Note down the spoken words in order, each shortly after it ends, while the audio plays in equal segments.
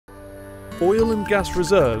oil and gas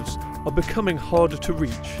reserves are becoming harder to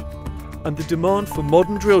reach, and the demand for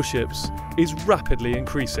modern drill ships is rapidly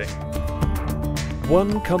increasing.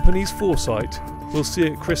 One company's foresight will see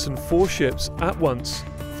it christen 4 ships at once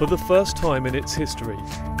for the first time in its history.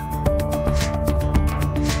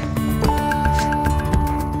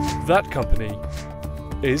 That company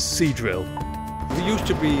is Seadrill. We used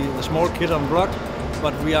to be a small kid on the block,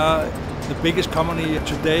 but we are the biggest company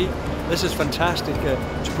today. This is fantastic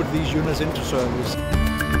to put these units into service.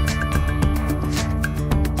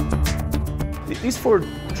 These 4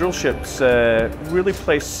 drill ships really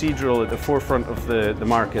place Seadrill at the forefront of the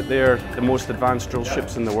market. They are the most advanced drill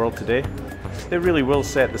ships in the world today. They really will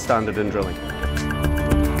set the standard in drilling.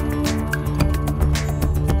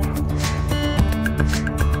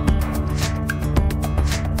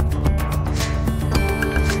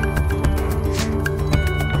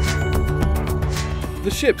 The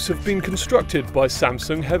ships have been constructed by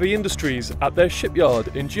Samsung Heavy Industries at their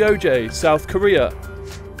shipyard in Geoje, South Korea.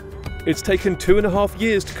 It's taken 2.5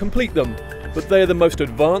 years to complete them, but they are the most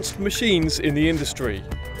advanced machines in the industry.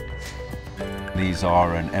 These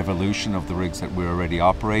are an evolution of the rigs that we're already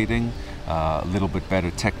operating, a little bit better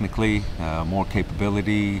technically, more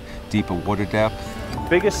capability, deeper water depth. The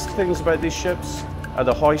biggest things about these ships are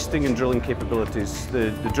the hoisting and drilling capabilities. The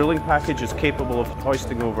drilling package is capable of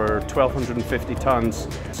hoisting over 1,250 tons,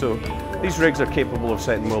 so these rigs are capable of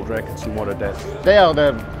setting world records in water depth. They are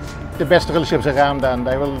the best drill ships around, and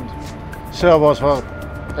they will serve us for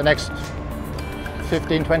the next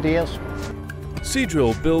 15-20 years.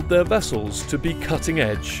 Seadrill build their vessels to be cutting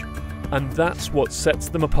edge, and that's what sets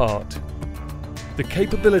them apart. The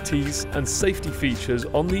capabilities and safety features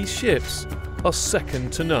on these ships are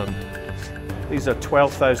second to none. These are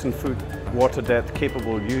 12,000 foot water depth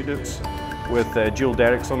capable units with dual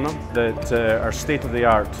derricks on them that are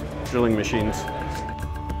state-of-the-art drilling machines.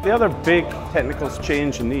 The other big technical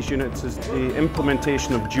change in these units is the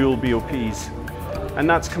implementation of dual BOPs, and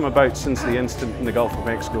that's come about since the incident in the Gulf of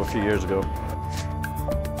Mexico a few years ago.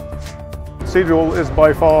 Seadrill is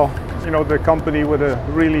by far, the company with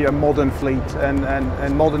a modern fleet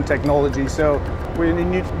and modern technology. So we're in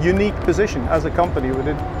a unique position as a company with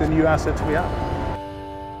the new assets we have.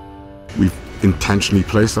 We've intentionally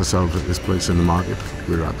placed ourselves at this place in the market.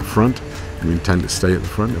 We're at the front. We intend to stay at the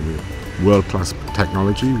front, and we have world-class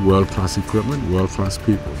technology, world-class equipment, world-class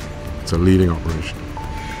people. It's a leading operation.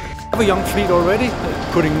 We have a young fleet already.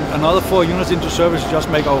 Putting another 4 units into service just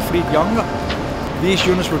make our fleet younger. These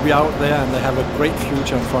units will be out there and they have a great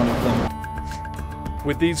future in front of them.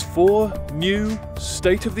 With these 4 new,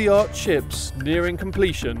 state-of-the-art ships nearing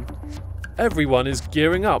completion, everyone is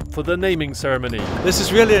gearing up for the naming ceremony. This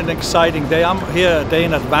is really an exciting day. I'm here a day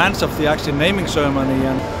in advance of the actual naming ceremony,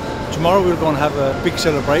 and tomorrow we're going to have a big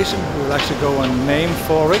celebration. We'll actually go and name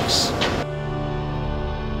 4 rigs.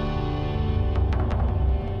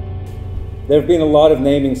 There have been a lot of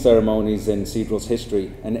naming ceremonies in Seadrill's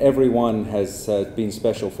history, and every one has been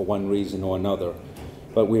special for one reason or another.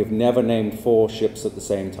 But we have never named 4 ships at the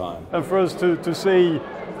same time. And for us to see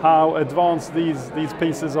how advanced these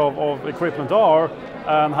pieces of equipment are,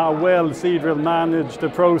 and how well Seadrill managed the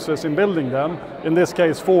process in building them, in this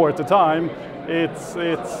case 4 at a time,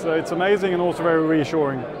 it's amazing and also very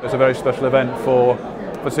reassuring. It's a very special event for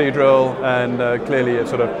Seadrill, and clearly it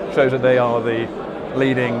sort of shows that they are the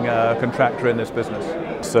leading contractor in this business.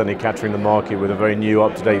 Certainly capturing the market with a very new,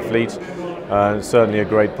 up-to-date fleet, and certainly a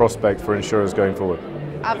great prospect for insurers going forward.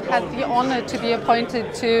 I've had the honor to be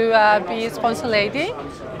appointed to be sponsor lady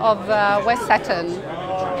of West Saturn,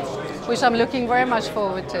 which I'm looking very much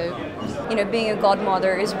forward to. Being a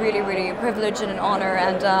godmother is really a privilege and an honor,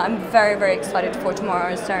 and I'm very excited for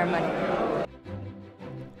tomorrow's ceremony.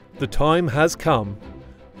 The time has come.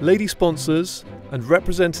 Lady sponsors and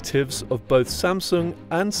representatives of both Samsung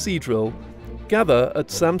and Seadrill gather at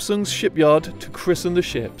Samsung's shipyard to christen the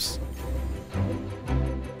ships.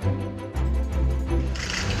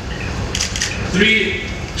 3,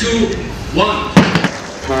 2, 1.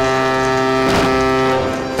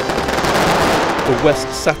 The West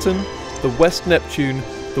Saturn, the West Neptune,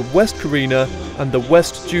 the West CArina and the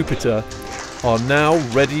West Jupiter are now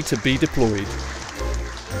ready to be deployed.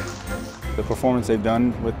 The performance they've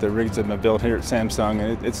done with the rigs that have been built here at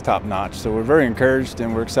Samsung, it's top notch. So we're very encouraged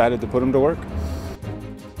and we're excited to put them to work.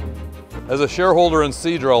 As a shareholder in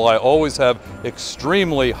Seadrill, I always have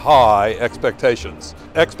extremely high expectations.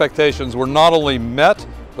 Expectations were not only met,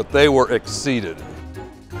 but they were exceeded.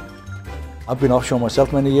 I've been offshore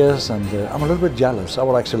myself many years, and I'm a little bit jealous. I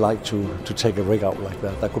would actually like to take a rig out like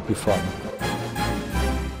that. That could be fun.